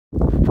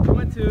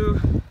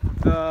to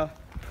the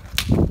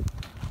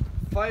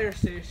fire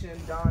station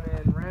down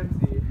in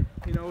Ramsey.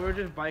 You know, we're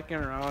just biking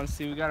around.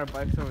 See, we got our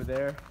bikes over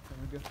there. And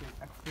we go to the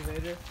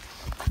excavator.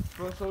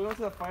 So we go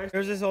to the fire station.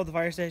 There's this old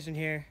fire station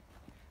here.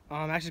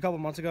 Actually, a couple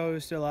months ago, it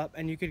was still up,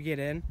 and you could get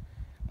in.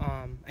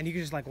 And you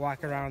could just like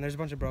walk around. There's a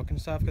bunch of broken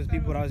stuff because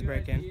people would always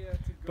break in.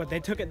 But they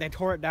took it, they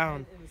tore it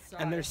down,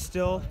 and there's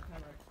still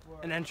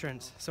an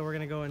entrance. So we're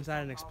gonna go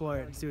inside and explore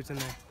it and see what's in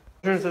there.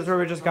 Entrance is where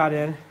we just got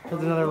in.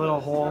 There's another little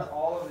hole.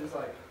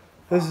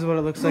 This is what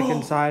it looks like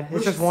inside.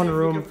 It's just one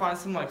room. You can find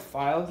some like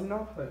files, you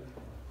know.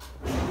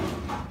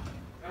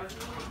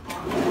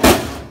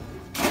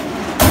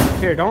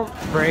 Here, don't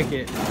break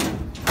it.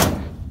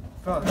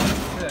 Oh, that's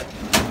sick.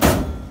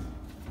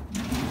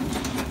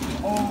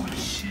 Oh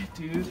shit,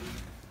 dude.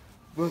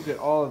 Look at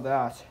all of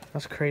that.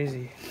 That's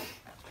crazy.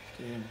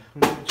 Damn.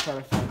 Let me try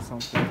to find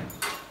something.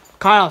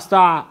 Kyle,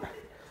 stop.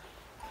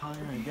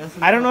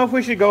 I don't know if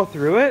we should go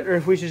through it or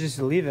if we should just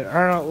leave it. I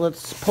don't know.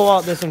 Let's pull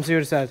out this and see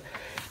what it says.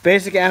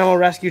 Basic animal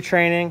rescue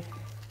training.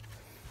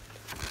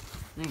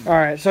 All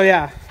right, so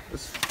yeah.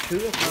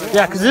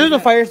 Yeah, because this is a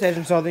fire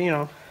station, so you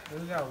know.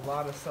 There's got a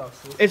lot of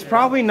stuff. So it's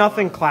probably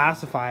nothing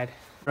classified.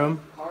 The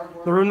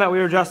room that we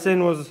were just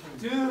in was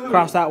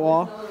across that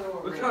wall.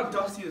 Look how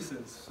dusty this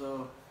is.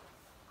 So,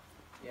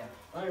 yeah.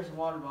 Oh, there's a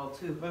water bottle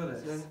too. Look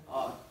at this.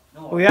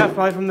 No. Well, yeah, it's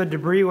probably from the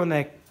debris when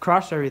they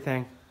crushed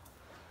everything.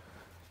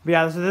 But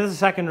yeah, this is the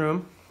second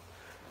room.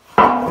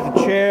 There's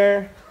a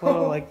chair,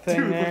 little like thing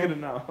Dude, there. look at it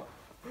now.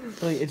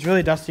 It's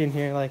really dusty in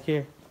here, like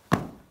here.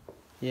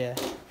 Yeah.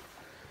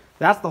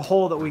 That's the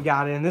hole that we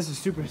got in. This is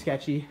super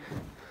sketchy.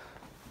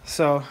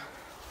 So,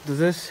 does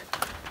this?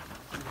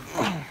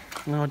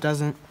 No, it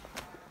doesn't.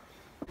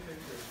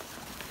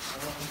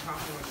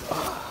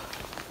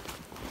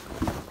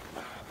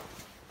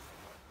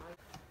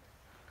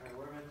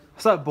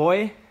 What's up,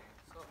 boy?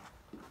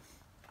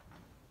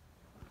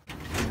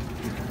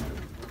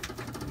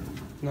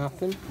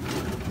 Nothing.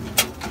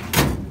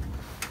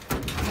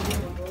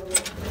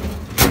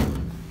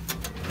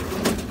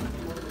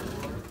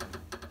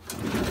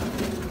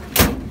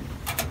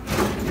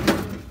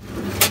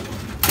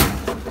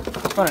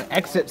 Found an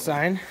exit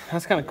sign.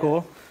 That's kind of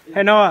cool.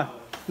 Hey, Noah.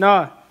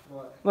 Noah.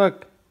 What?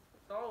 Look.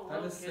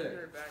 That is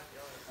sick.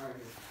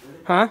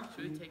 Huh?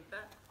 Should we take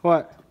that?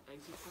 What?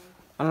 Exit sign?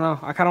 I don't know.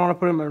 I kind of want to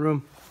put it in my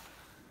room.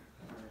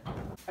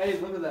 Hey,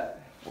 look at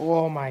that.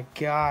 Oh my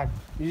God.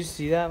 Did you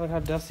see that? Look how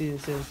dusty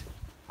this is.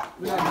 I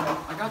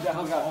got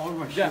dust all over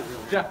my shit.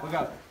 Jeff, look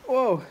out.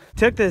 Whoa.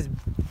 Took this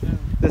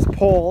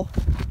pole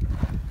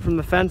from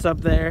the fence up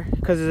there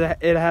because it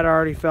had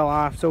already fell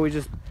off. So we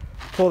just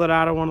pulled it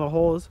out of one of the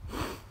holes.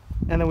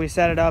 And then we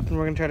set it up and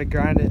we're going to try to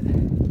grind it.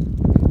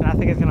 And I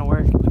think it's going to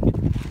work.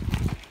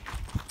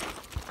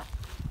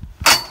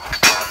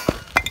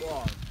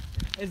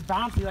 It's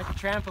bouncy like a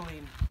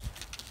trampoline.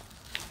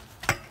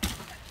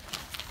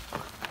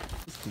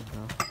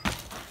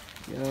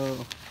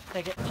 Yo.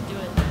 Take it. Do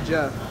it.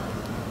 Jeff.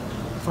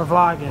 For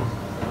vlogging.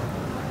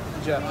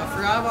 Jeff. I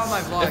forgot about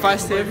my vlog. If I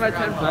saved my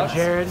 10 bucks,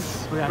 Jared.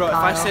 We got bro, if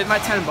Kyle. I saved my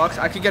 10 bucks,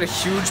 I could get a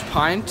huge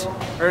pint,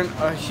 or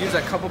a huge,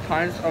 like, couple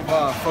pints of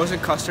frozen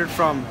custard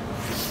from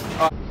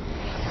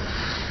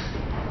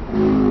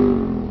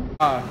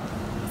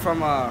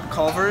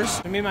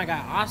Culver's. Me and my guy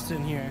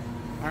Austin here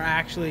are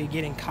actually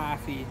getting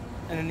coffee,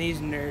 and then these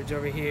nerds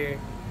over here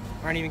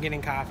aren't even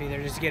getting coffee.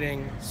 They're just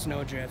getting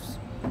snow drifts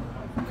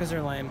because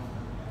they're lame.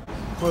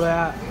 What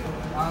that?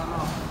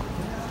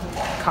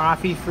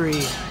 Coffee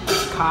free,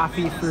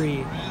 coffee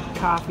free,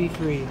 coffee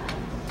free.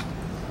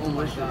 Oh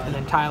my god. And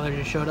then Tyler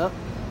just showed up.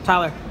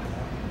 Tyler,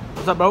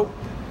 what's up, bro?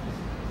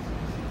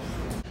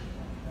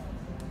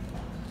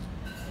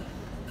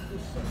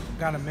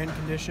 Got a mint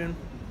condition.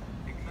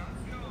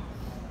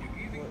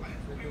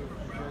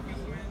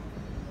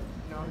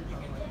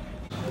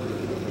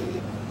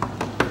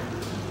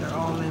 They're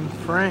all named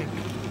Frank.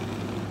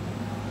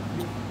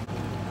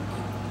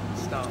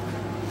 Stop.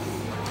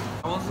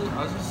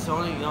 I was just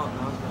zoning out and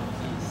I was like,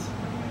 please.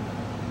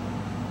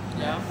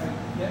 Yeah?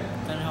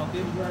 Can I help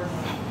you?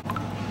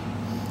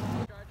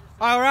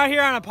 Oh, we're out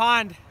here on a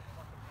pond.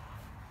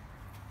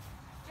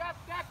 Jeff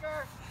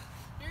Decker!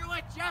 You're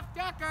with Jeff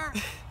Decker!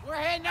 We're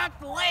heading up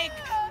the lake!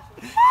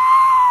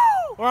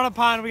 We're on a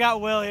pond. We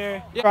got Will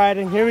here.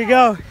 Riding. Here we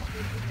go.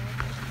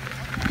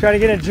 Trying to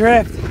get a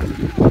drift.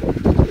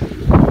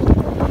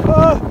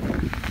 Oh.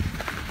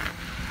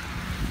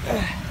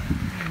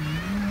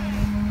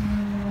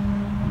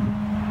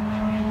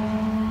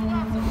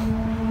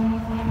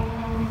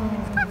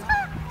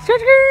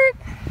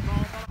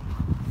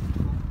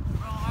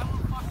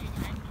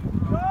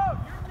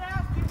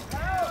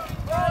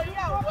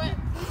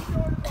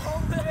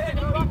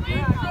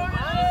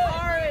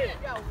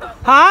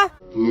 Huh?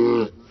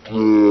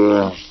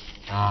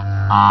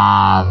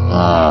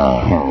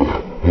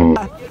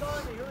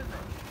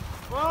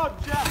 Well,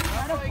 Jeff,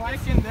 I don't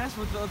like in this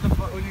with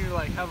when you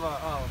like have a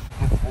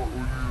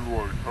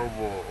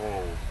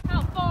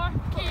How far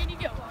can you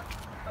go?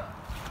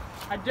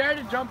 I dare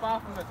to jump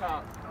off from the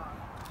top.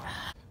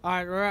 All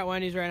right, we're at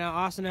Wendy's right now.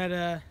 Austin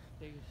had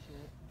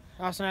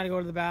Austin had to go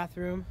to the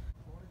bathroom,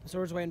 so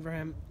we're just waiting for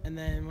him. And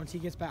then once he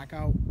gets back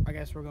out, I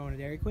guess we're going to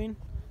Dairy Queen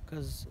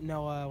because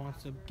Noah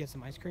wants to get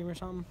some ice cream or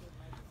something.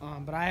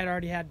 But I had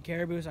already had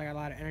Caribou, so I got a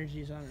lot of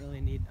energy, so I don't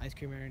really need ice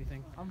cream or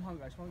anything. I'm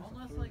hungry. I just want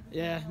some food.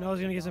 Yeah, Noah's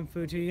gonna get some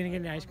food too. You gonna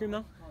get any ice cream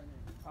though?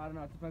 I don't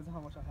know. It depends on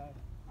how much I have.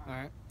 All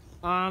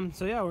right.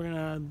 So yeah, we're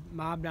gonna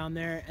mob down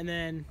there, and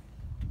then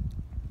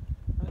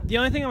the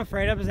only thing I'm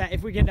afraid of is that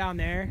if we get down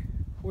there,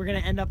 we're gonna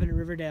end up in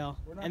Riverdale,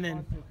 We're not and then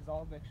going to because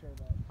I'll make sure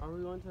that. Are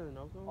we going to the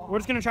no-go? we're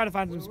just gonna try to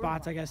find some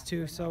spots, I guess,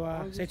 too.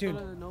 So stay tuned.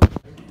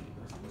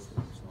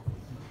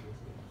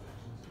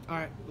 All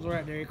right, so we're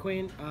at Dairy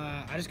Queen.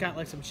 I just got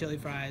like some chili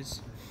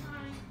fries,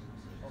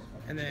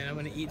 and then I'm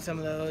gonna eat some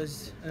of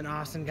those. And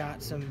Austin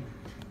got some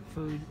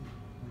food,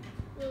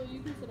 Well, you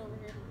can sit over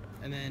here.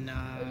 and then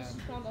I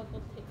just found out the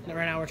take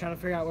right now we're trying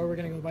to figure out where we're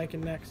gonna go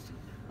biking next.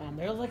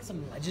 There's like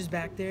some ledges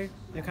back there.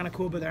 They're kind of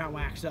cool, but they're not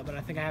waxed up. But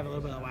I think I have a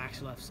little bit of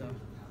wax left, so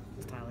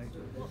it's Tyler.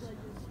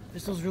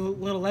 Just those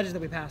little ledges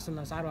that we passed on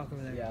the sidewalk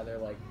over there. Yeah, they're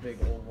like big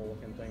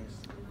oval-looking things.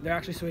 They're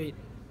actually sweet.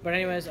 But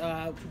anyways,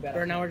 right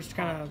now we're just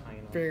trying to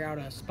figure out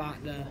a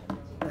spot to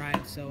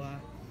ride, so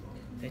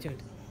stay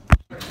tuned.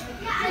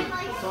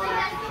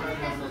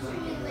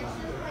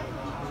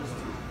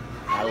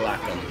 I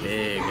like them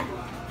big.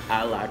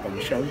 I like them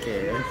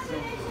chunky.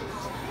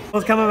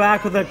 Let's coming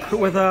back with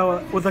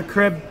a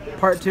crib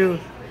part 2.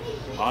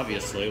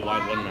 Obviously,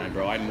 why wouldn't I,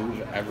 bro? I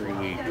move every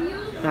week.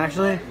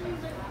 Actually,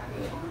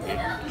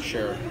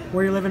 Sure,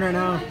 where you living right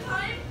now?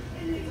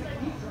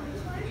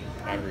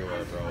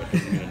 everywhere, bro. It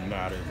doesn't even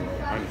matter, bro.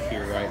 I'm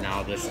here right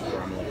now. This is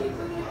where I'm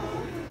living.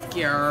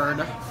 Scared.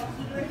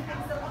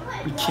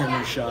 Be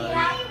camera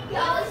shy.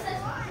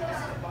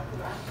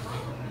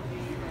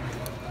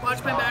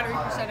 Watch my battery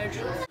percentage.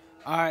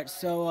 All right,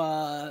 so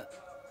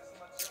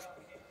it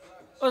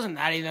wasn't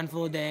that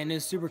eventful a day, and it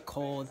was super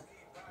cold.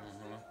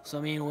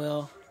 So me and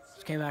Will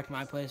just came back to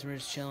my place. We're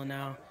just chilling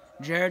now.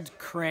 Jared's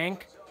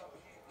crank.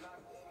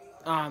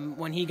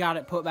 When he got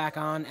it put back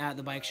on at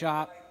the bike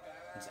shop.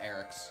 It's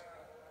Eric's.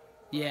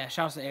 Yeah,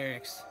 shouts to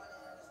Eric's.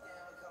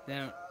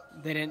 They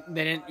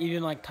didn't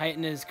even like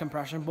tighten his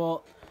compression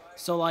bolt.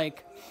 So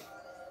like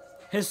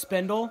his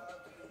spindle,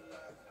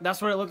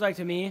 that's what it looked like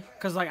to me.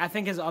 Cause like I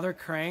think his other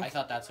crank. I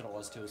thought that's what it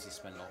was too, was the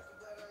spindle.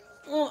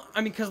 Well,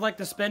 I mean, cause like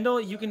the spindle,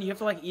 you have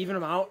to like even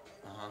them out.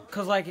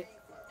 Cause like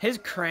his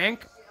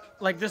crank,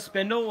 like the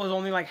spindle was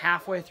only like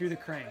halfway through the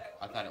crank.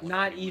 I thought it looked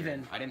Not pretty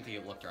even. weird. I didn't think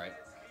it looked right.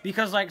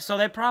 Because like so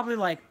they probably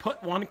like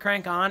put one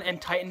crank on and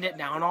tightened it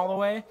down all the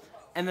way,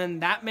 and then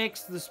that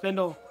makes the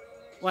spindle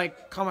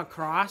like come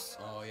across.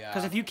 Oh yeah.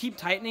 Because if you keep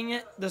tightening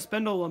it, the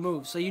spindle will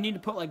move. So you need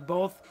to put like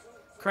both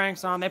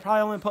cranks on. They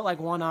probably only put like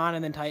one on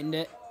and then tightened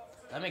it.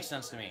 That makes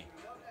sense to me.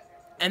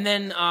 And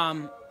then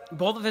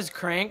both of his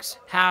cranks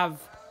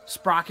have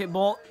sprocket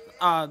bolt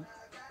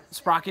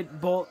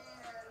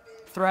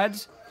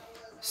threads.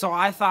 So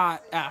I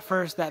thought at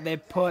first that they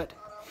put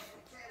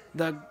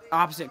the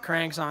opposite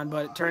cranks on,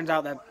 but it turns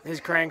out that his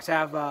cranks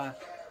have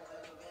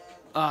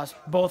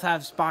both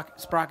have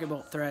sprocket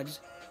bolt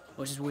threads,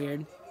 which is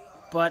weird.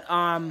 But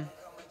other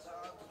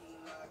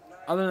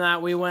than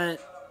that, we went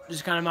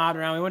just kind of mobbed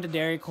around. We went to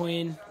Dairy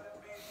Queen.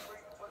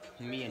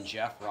 Me and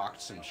Jeff rocked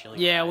some chili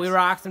Yeah, fries. we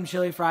rocked some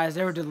chili fries.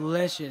 They were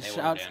delicious.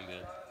 They were damn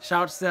good.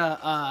 Shouts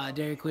to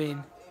Dairy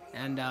Queen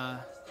and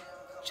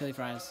chili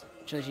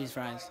cheese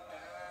fries.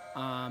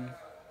 Other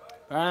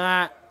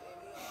than that,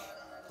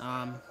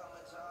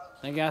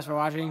 thank you guys for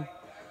watching,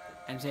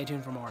 and stay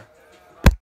tuned for more.